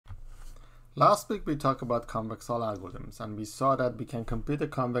Last week we talked about convex hull algorithms, and we saw that we can compute a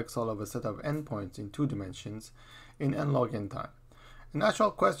convex hull of a set of endpoints in 2 dimensions in n log n time. The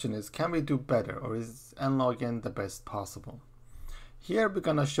natural question is, can we do better, or is n log n the best possible? Here we're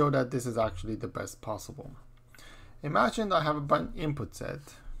going to show that this is actually the best possible. Imagine I have an input set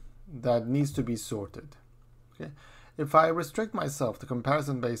that needs to be sorted. Okay? If I restrict myself to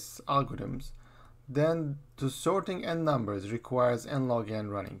comparison-based algorithms, then the sorting n numbers requires n log n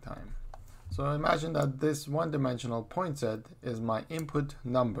running time. So imagine that this one-dimensional point set is my input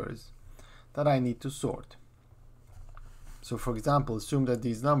numbers that I need to sort. So for example, assume that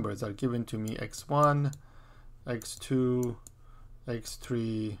these numbers are given to me x1, x2,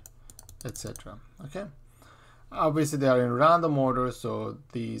 x3, etc. Okay? Obviously they are in random order, so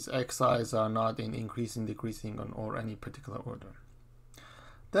these xi's are not in increasing, decreasing, or any particular order.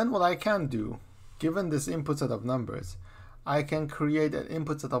 Then what I can do, given this input set of numbers, I can create an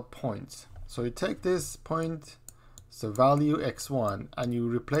input set of points. So you take this point, so value x1, and you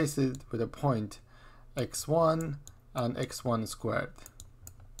replace it with a point x1 and x1 squared.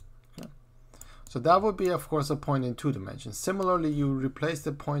 Okay. So that would be, of course, a point in 2 dimensions. Similarly, you replace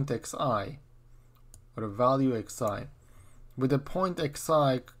the point xi, or a value xi, with a point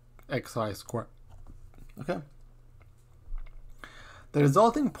xi squared. Okay. The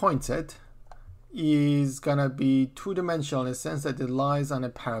resulting point set is gonna be 2-dimensional in the sense that it lies on a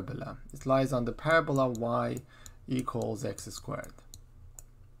parabola. It lies on the parabola y equals x squared.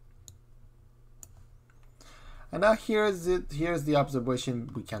 And now here's the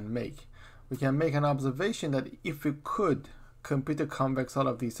observation we can make. We can make an observation that if we could compute a convex hull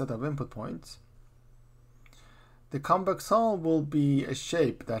of these set of input points, the convex hull will be a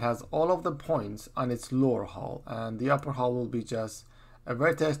shape that has all of the points on its lower hull, and the upper hull will be just a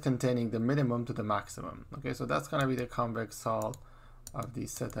vertex containing the minimum to the maximum. Okay, so that's going to be the convex hull of the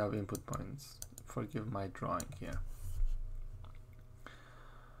set of input points. Forgive my drawing here.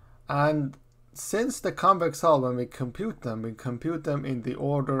 And since the convex hull, when we compute them in the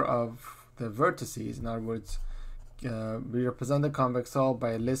order of the vertices. In other words, we represent the convex hull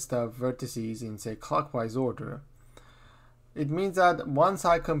by a list of vertices in, say, clockwise order. It means that once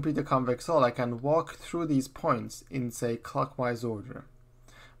I compute the convex hull, I can walk through these points in, say, clockwise order.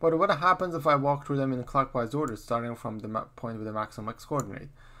 But what happens if I walk through them in clockwise order, starting from the point with the maximum x coordinate?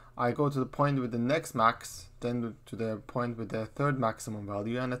 I go to the point with the next max, then to the point with the third maximum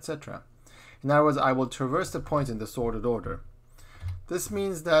value, and etc. In other words, I will traverse the points in the sorted order. This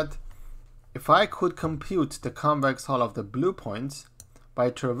means that if I could compute the convex hull of the blue points, by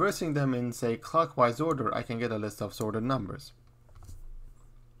traversing them in, say, clockwise order, I can get a list of sorted numbers.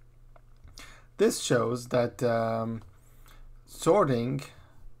 This shows that sorting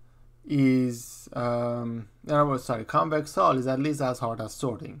is, convex hull is at least as hard as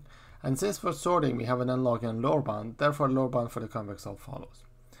sorting. And since for sorting we have an n log n lower bound, therefore lower bound for the convex hull follows.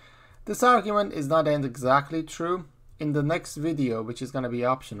 This argument is not exactly true. In the next video, which is going to be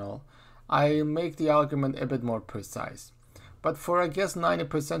optional, I make the argument a bit more precise. But for, I guess,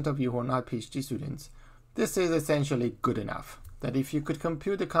 90% of you who are not PhD students, this is essentially good enough. That if you could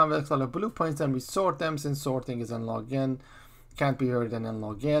compute the convex hull of blue points and we sort them, since sorting is n log n, can't be better than n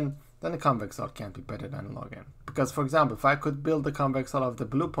log n, then the convex hull can't be better than n log n. Because, for example, if I could build the convex hull of the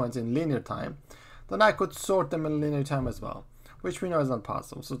blue points in linear time, then I could sort them in linear time as well, which we know is not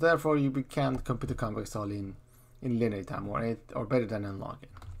possible. So therefore, we can't compute the convex hull in linear time, or better than n log n.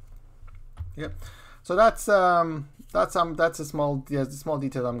 Yep. So that's a small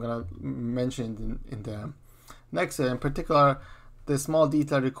detail I'm gonna mention in the next. In particular, the small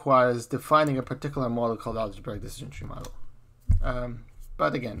detail requires defining a particular model called algebraic decision tree model.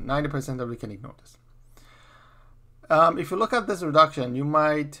 But again, 90% of you can ignore this. If you look at this reduction, you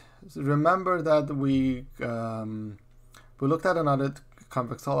might remember that we looked at another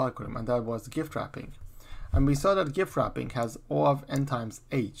convex hull algorithm, and that was gift wrapping. And we saw that gift wrapping has O of n times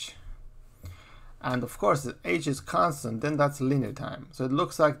h. And of course, if h is constant, then that's linear time. So it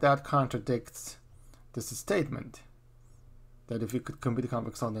looks like that contradicts this statement, that if you could compute the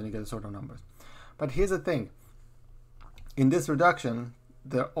convex hull, then you get a sort of numbers. But here's the thing. In this reduction,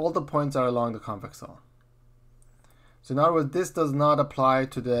 all the points are along the convex hull. So in other words, this does not apply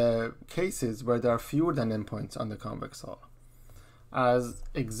to the cases where there are fewer than n points on the convex hull, as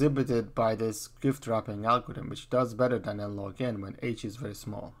exhibited by this gift wrapping algorithm, which does better than n log n when h is very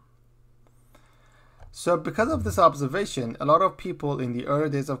small. So because of this observation, a lot of people in the early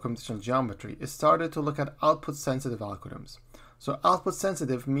days of computational geometry started to look at output-sensitive algorithms. So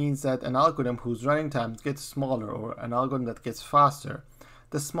output-sensitive means that an algorithm whose running time gets smaller, or an algorithm that gets faster,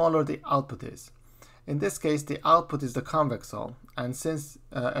 the smaller the output is. In this case, the output is the convex hull, and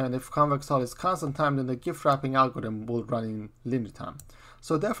if convex hull is constant time, then the gift wrapping algorithm will run in linear time.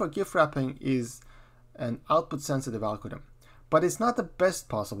 So therefore, gift wrapping is an output sensitive algorithm. But it's not the best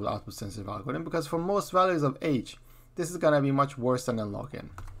possible output sensitive algorithm, because for most values of h, this is going to be much worse than n log n.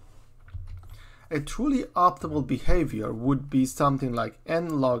 A truly optimal behavior would be something like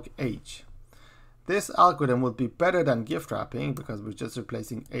n log h. This algorithm would be better than gift wrapping because we're just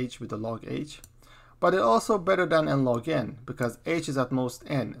replacing h with the log h, but it's also better than n log n because h is at most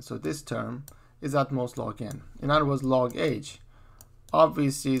n, so this term is at most log n. In other words, log h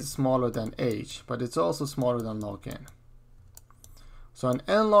obviously is smaller than h, but it's also smaller than log n. So an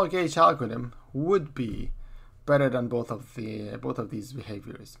n log h algorithm would be better than both of these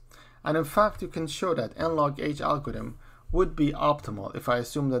behaviors. And in fact, you can show that n log h algorithm would be optimal if I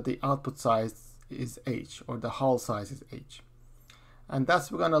assume that the output size is h, or the hull size is h. And that's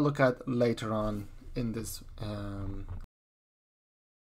what we're going to look at later on in this